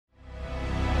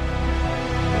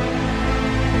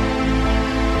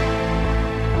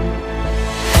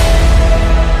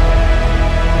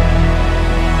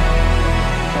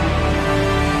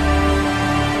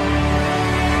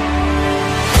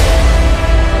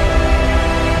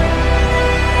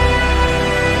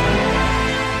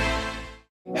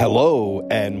Hello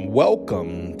and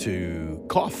welcome to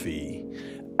Coffee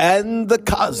and the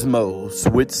Cosmos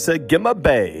with Sagima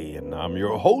Bay. And I'm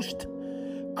your host,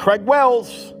 Craig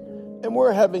Wells. And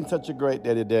we're having such a great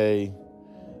day today.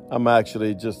 I'm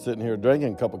actually just sitting here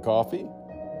drinking a cup of coffee.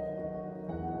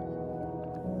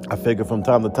 I figure from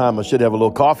time to time I should have a little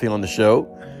coffee on the show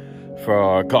for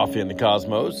our Coffee and the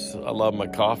Cosmos. I love my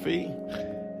coffee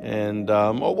and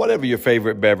or whatever your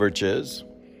favorite beverage is.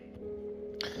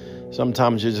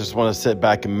 Sometimes you just want to sit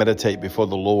back and meditate before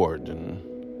the Lord. And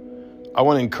I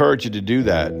want to encourage you to do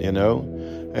that,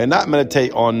 and not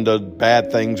meditate on the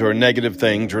bad things or negative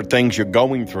things or things you're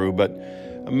going through, but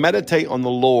meditate on the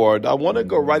Lord. I want to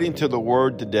go right into the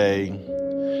Word today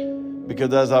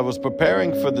because as I was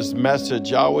preparing for this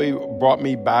message, Yahweh brought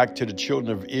me back to the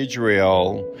children of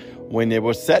Israel when they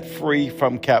were set free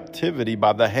from captivity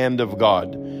by the hand of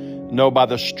God. No, by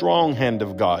the strong hand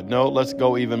of God. No, let's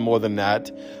go even more than that.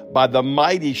 By the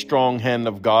mighty strong hand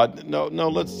of God. No,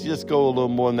 let's just go a little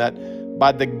more than that.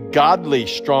 By the godly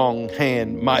strong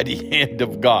hand, mighty hand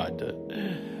of God.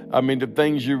 I mean, the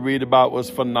things you read about was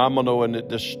phenomenal, and it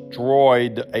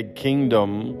destroyed a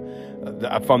kingdom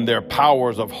from their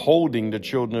powers of holding the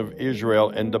children of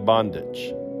Israel into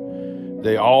bondage.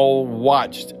 They all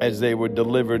watched as they were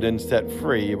delivered and set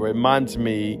free. It reminds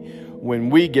me,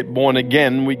 when we get born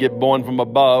again, we get born from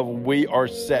above, we are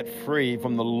set free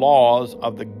from the laws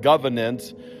of the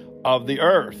governance of the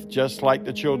earth, just like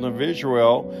the children of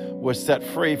Israel were set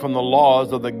free from the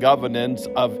laws of the governance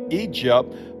of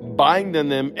Egypt, binding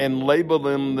them and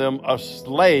labeling them a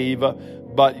slave,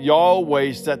 but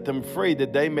Yahweh set them free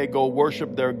that they may go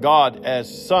worship their God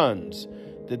as sons,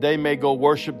 that they may go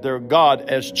worship their God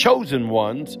as chosen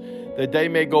ones, that they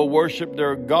may go worship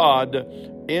their God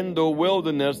in the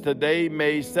wilderness, that they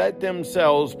may set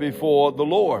themselves before the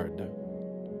Lord.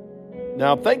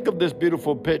 Now think of this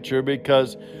beautiful picture,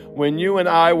 because when you and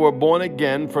I were born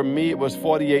again, for me it was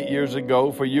 48 years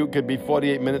ago, for you it could be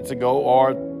 48 minutes ago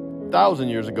or 1,000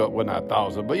 years ago. Well, not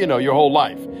 1,000, but your whole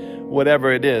life,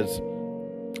 whatever it is.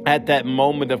 At that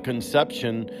moment of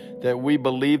conception, that we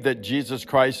believe that Jesus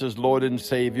Christ is Lord and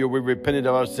Savior, we repented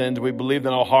of our sins, we believed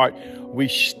in our heart, we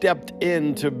stepped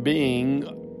into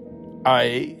being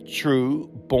a true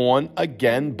born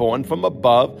again, born from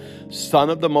above,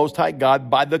 Son of the Most High God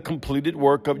by the completed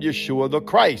work of Yeshua the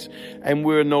Christ. And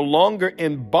we're no longer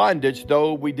in bondage,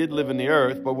 though we did live in the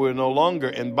earth, but we're no longer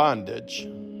in bondage.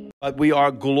 But we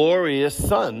are glorious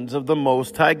sons of the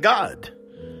Most High God.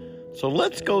 So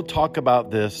let's go talk about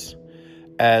this.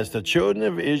 As the children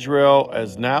of Israel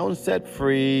is now set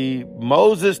free,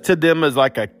 Moses to them is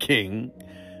like a king,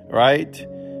 right?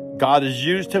 God has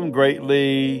used him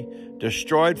greatly,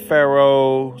 destroyed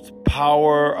Pharaoh's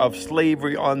power of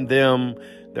slavery on them.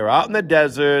 They're out in the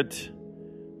desert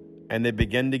and they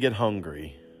begin to get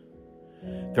hungry.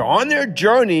 They're on their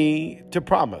journey to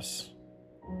promise.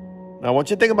 Now, I want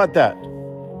you to think about that.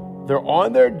 They're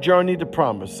on their journey to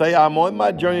promise. Say, I'm on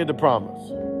my journey to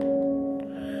promise.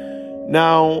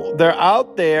 Now, they're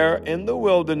out there in the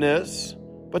wilderness,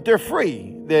 but they're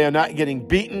free. They are not getting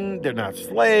beaten. They're not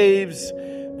slaves.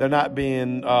 They're not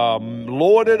being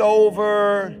lorded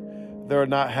over. They're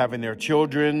not having their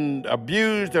children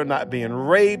abused. They're not being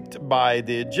raped by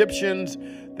the Egyptians.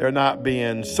 They're not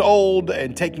being sold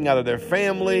and taken out of their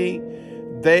family.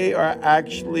 They are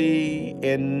actually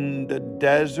in the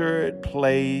desert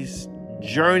place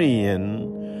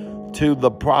journeying to the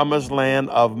promised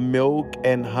land of milk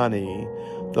and honey,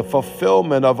 the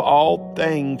fulfillment of all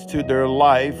things to their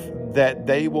life, that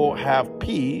they will have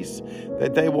peace,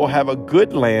 that they will have a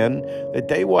good land, that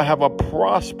they will have a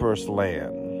prosperous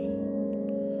land.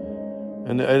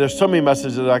 And there's so many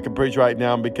messages that I can preach right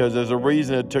now, because there's a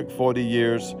reason it took 40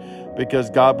 years, because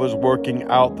God was working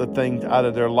out the things out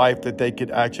of their life that they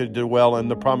could actually do well in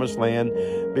the promised land.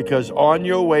 Because on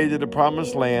your way to the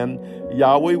promised land,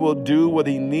 Yahweh will do what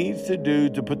he needs to do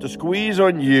to put the squeeze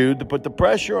on you, to put the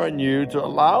pressure on you, to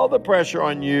allow the pressure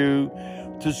on you,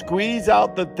 to squeeze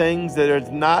out the things that is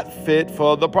not fit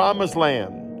for the promised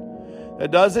land.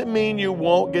 That doesn't mean you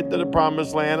won't get to the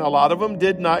promised land. A lot of them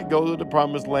did not go to the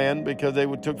promised land because they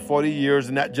took 40 years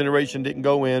and that generation didn't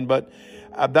go in. But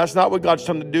that's not what God's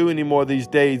trying to do anymore these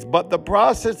days. But the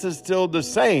process is still the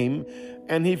same,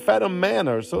 and he fed them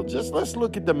manna. So just let's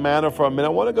look at the manna for a minute. I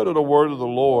want to go to the word of the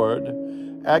Lord,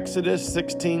 Exodus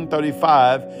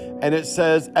 16:35, and it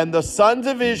says, and the sons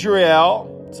of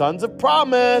Israel, sons of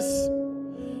promise,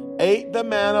 ate the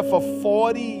manna for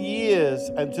 40 years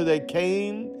until they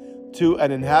came to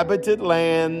an inhabited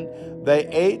land. They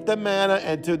ate the manna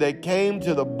until they came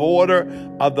to the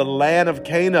border of the land of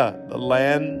Canaan, the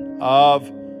land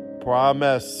of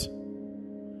promise.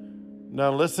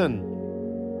 Now listen,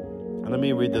 let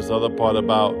me read this other part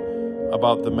about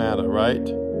the manna, right?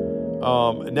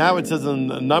 Now it says in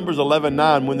Numbers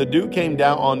 11:9, when the dew came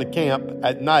down on the camp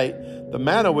at night, the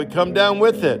manna would come down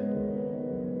with it.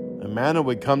 The manna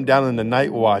would come down in the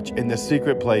night watch, in the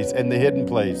secret place, in the hidden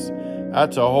place.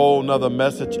 That's a whole nother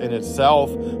message in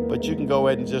itself, but you can go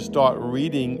ahead and just start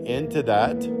reading into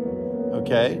that,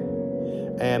 okay?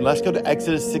 And let's go to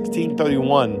Exodus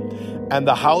 16:31. And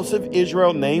the house of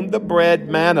Israel named the bread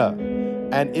manna,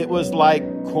 and it was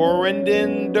like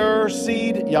coriander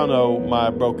seed. Y'all know my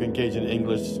broken Cajun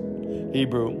English,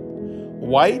 Hebrew.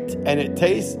 White, and it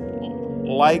tastes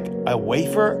like a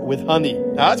wafer with honey.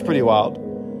 Now, that's pretty wild.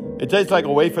 It tastes like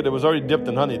a wafer that was already dipped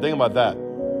in honey. Think about that.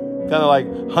 Kind of like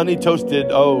honey toasted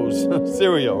O's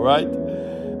cereal, right?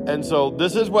 And so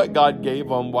this is what God gave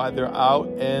them while they're out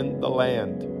in the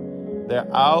land.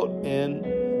 They're out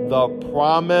in the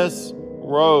promise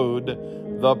road,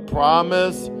 the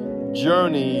promise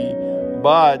journey,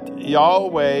 but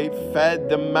Yahweh fed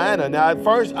the manna. Now, at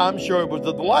first, I'm sure it was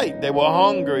a delight. They were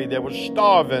hungry. They were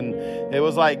starving. It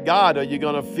was like, God, are you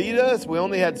going to feed us? We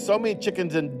only had so many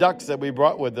chickens and ducks that we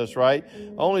brought with us, right?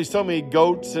 Only so many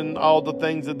goats and all the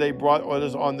things that they brought with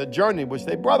us on the journey, which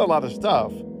they brought a lot of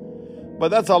stuff. But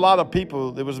that's a lot of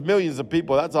people. There was millions of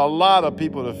people. That's a lot of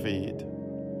people to feed.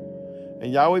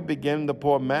 And Yahweh began to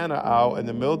pour manna out in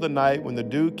the middle of the night when the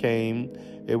dew came.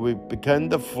 It would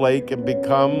begin to flake and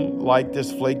become like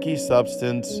this flaky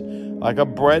substance, like a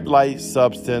bread-like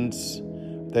substance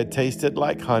that tasted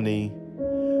like honey.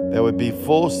 There would be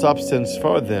full substance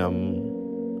for them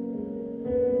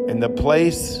in the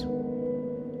place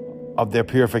of their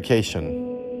purification.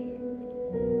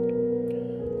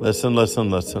 Listen, listen,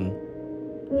 listen.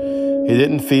 He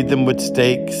didn't feed them with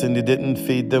steaks, and he didn't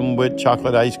feed them with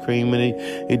chocolate ice cream, and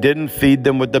he didn't feed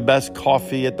them with the best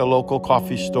coffee at the local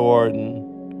coffee store. And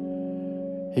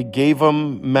he gave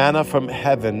them manna from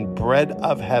heaven, bread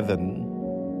of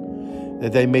heaven,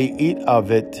 that they may eat of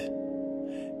it,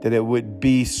 that it would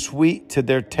be sweet to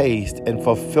their taste and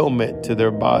fulfillment to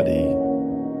their body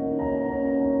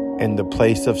in the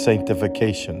place of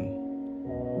sanctification,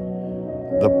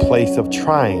 the place of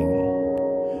trying,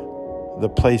 the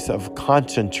place of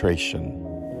concentration.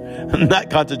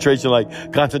 Not concentration like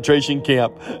concentration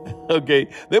camp. Okay.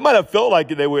 They might have felt like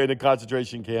they were in a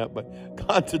concentration camp, but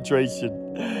concentration,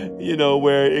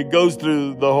 where it goes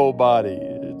through the whole body.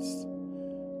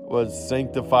 Was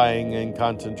sanctifying and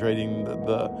concentrating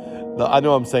the I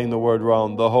know I'm saying the word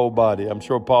wrong, the whole body. I'm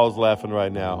sure Paul's laughing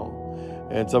right now.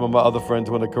 And some of my other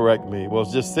friends want to correct me. Well,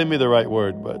 just send me the right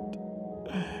word, but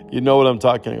you know what I'm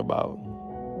talking about.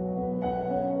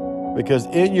 Because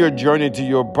in your journey to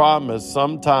your promise,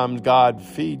 sometimes God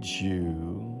feeds you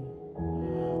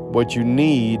what you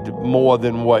need more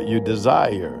than what you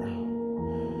desire.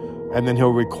 And then he'll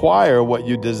require what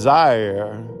you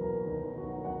desire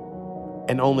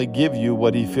and only give you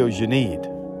what he feels you need.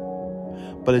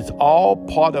 But it's all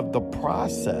part of the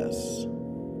process.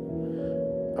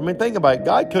 I mean, think about it.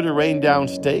 God could have rained down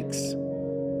steaks.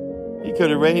 He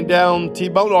could have rained down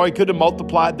T-bone, or he could have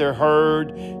multiplied their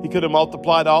herd. He could have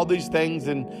multiplied all these things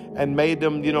and made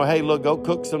them, hey, look, go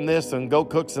cook some this and go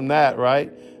cook some that,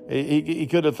 right? He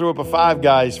could have threw up a Five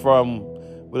Guys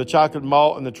with a chocolate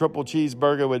malt and a triple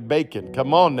cheeseburger with bacon.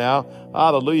 Come on now.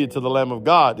 Hallelujah to the Lamb of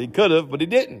God. He could have, but he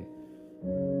didn't.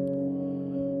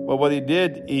 But what he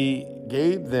did, he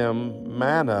gave them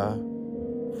manna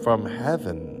from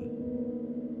heaven.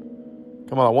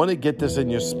 Come on, I want to get this in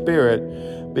your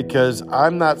spirit, because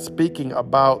I'm not speaking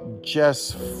about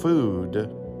just food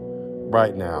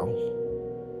right now.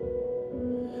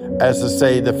 As to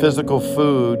say, the physical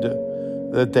food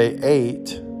that they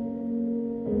ate,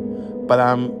 but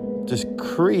I'm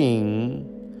decreeing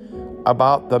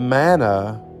about the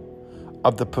manna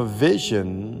of the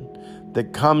provision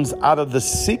that comes out of the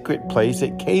secret place.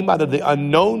 It came out of the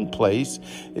unknown place.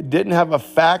 It didn't have a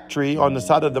factory on the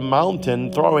side of the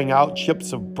mountain throwing out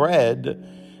chips of bread.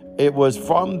 It was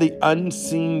from the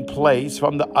unseen place,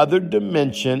 from the other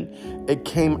dimension. It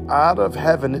came out of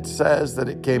heaven. It says that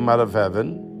it came out of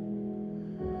heaven.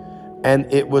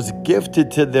 And it was gifted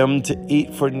to them to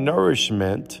eat for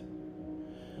nourishment,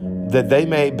 that they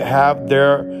may have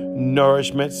their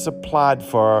nourishment supplied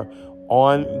for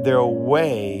on their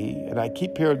way, and I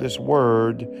keep hearing this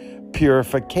word,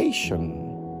 purification.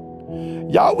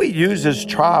 Yahweh uses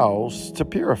trials to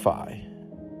purify.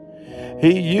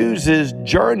 He uses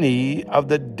journey of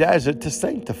the desert to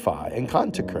sanctify and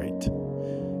consecrate.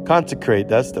 Consecrate,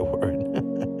 that's the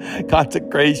word.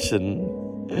 Consecration,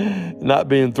 not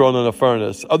being thrown in a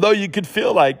furnace. Although you could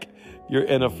feel like you're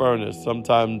in a furnace.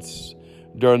 Sometimes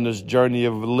during this journey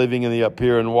of living in the up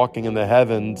here and walking in the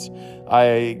heavens,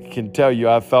 I can tell you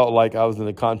I felt like I was in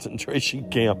a concentration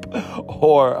camp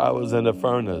or I was in a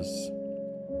furnace.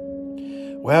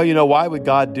 Well, why would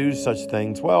God do such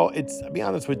things? Well, to be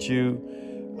honest with you,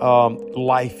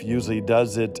 life usually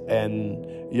does it, and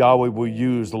Yahweh will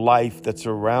use life that's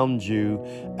around you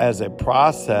as a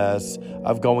process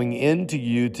of going into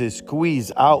you to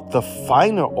squeeze out the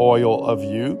finer oil of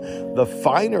you, the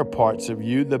finer parts of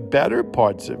you, the better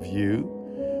parts of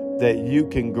you, that you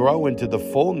can grow into the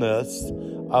fullness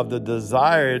of the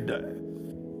desired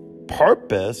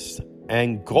purpose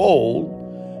and goal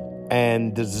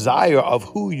and desire of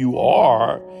who you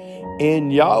are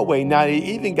in Yahweh. Now, it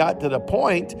even got to the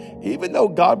point, even though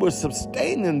God was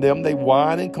sustaining them, they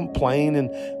whined and complained and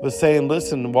was saying,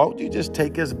 listen, won't you just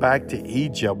take us back to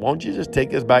Egypt? Won't you just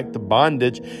take us back to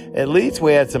bondage? At least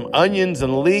we had some onions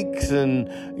and leeks and,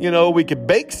 we could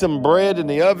bake some bread in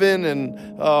the oven and,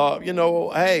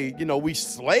 we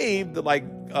slaved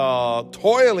like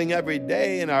toiling every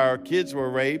day, and our kids were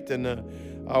raped and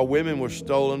our women were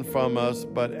stolen from us,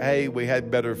 but hey, we had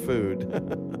better food.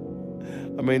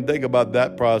 I mean, think about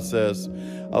that process.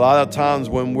 A lot of times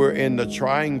when we're in the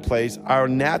trying place, our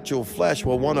natural flesh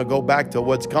will want to go back to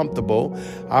what's comfortable.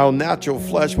 Our natural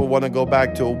flesh will want to go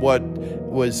back to what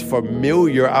was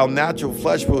familiar. Our natural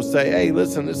flesh will say, hey,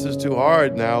 listen, this is too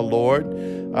hard now, Lord.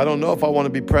 I don't know if I want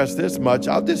to be pressed this much.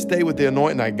 I'll just stay with the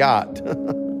anointing I got.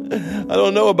 I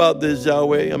don't know about this,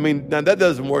 Yahweh. I mean, now that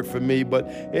doesn't work for me, but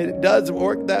it does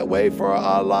work that way for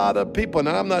a lot of people.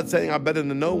 Now, I'm not saying I'm better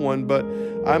than no one, but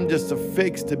I'm just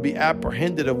affixed to be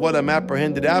apprehended of what I'm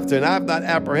apprehended after, and I've not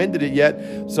apprehended it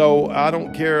yet, so I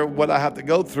don't care what I have to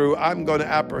go through. I'm going to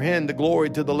apprehend the glory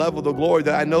to the level of the glory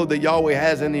that I know that Yahweh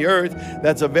has in the earth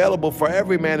that's available for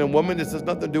every man and woman. This has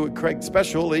nothing to do with Craig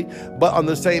specially, but on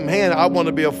the same hand, I want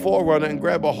to be a forerunner and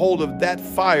grab a hold of that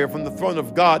fire from the throne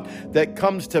of God that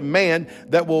comes to man,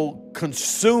 that will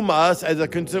consume us as a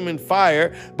consuming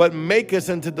fire, but make us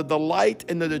into the delight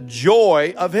and the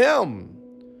joy of Him.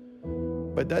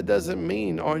 But that doesn't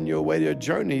mean on your way to a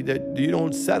journey that you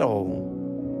don't settle.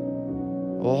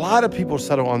 A lot of people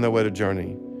settle on their way to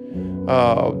journey.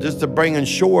 Just to bring in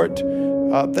short,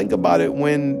 think about it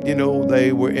when,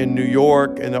 they were in New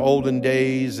York in the olden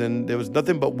days and there was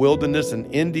nothing but wilderness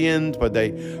and Indians, but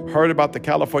they heard about the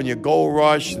California gold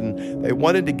rush and they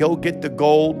wanted to go get the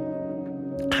gold.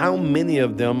 How many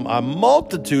of them,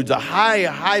 multitudes, a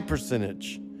high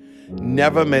percentage,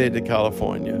 never made it to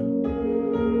California?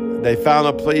 They found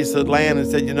a piece of land and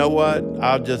said, you know what?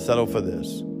 I'll just settle for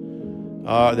this.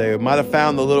 They might have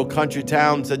found the little country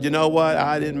town and said, you know what?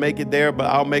 I didn't make it there, but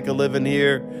I'll make a living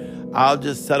here. I'll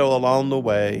just settle along the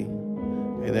way.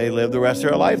 And they lived the rest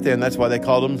of their life there. And that's why they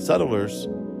called them settlers,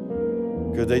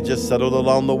 because they just settled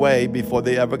along the way before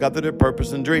they ever got to their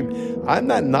purpose and dream. I'm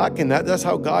not knocking that. That's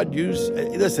how God used.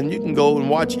 Listen, you can go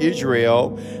and watch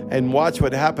Israel and watch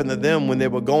what happened to them when they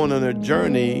were going on their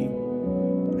journey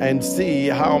and see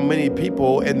how many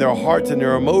people in their hearts and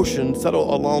their emotions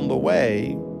settle along the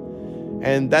way.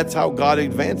 And that's how God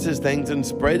advances things and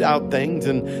spread out things.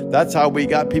 And that's how we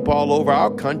got people all over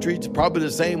our country. It's probably the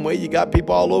same way you got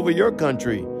people all over your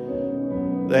country.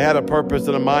 They had a purpose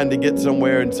and a mind to get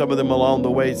somewhere, and some of them along the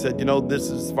way said,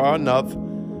 this is far enough.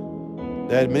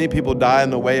 They had many people die on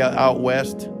the way out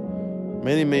west.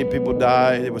 Many people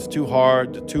died. It was too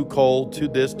hard, too cold, too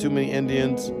this, too many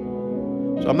Indians.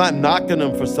 So I'm not knocking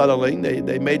them for settling.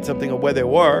 They made something of where they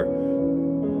were.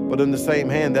 But in the same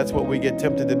hand, that's what we get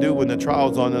tempted to do when the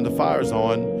trial's on and the fire's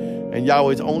on. And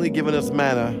Yahweh's only giving us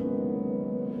manna,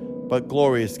 but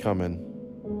glory is coming.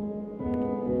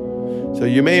 So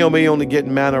you may only get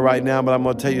manna right now, but I'm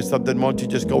going to tell you something. Why don't you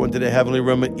just go into the heavenly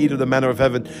room and eat of the manna of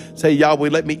heaven? Say, Yahweh,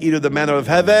 let me eat of the manna of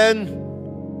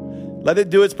heaven. Let it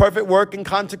do its perfect work in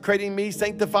consecrating me,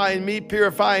 sanctifying me,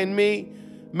 purifying me,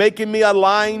 making me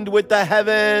aligned with the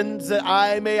heavens, that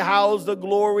I may house the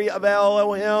glory of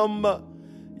Elohim,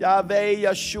 Yahweh,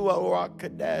 Yeshua, Ruach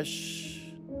Kadesh.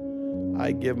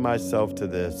 I give myself to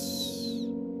this.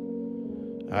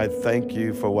 I thank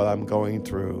you for what I'm going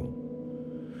through,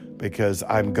 because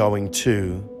I'm going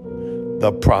to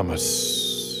the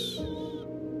promise.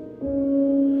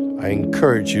 I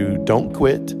encourage you, don't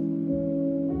quit.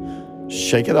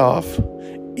 Shake it off.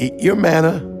 Eat your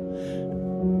manna.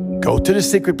 Go to the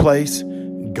secret place.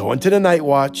 Go into the night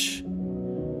watch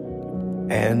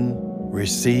and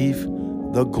receive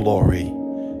the glory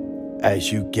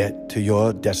as you get to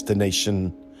your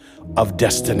destination of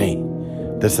destiny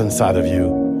that's inside of you.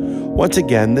 Once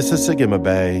again, this is Sagima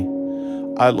Bay.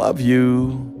 I love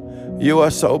you. You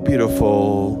are so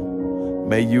beautiful.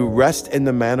 May you rest in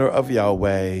the manner of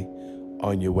Yahweh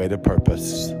on your way to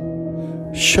purpose.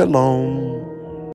 Shalom.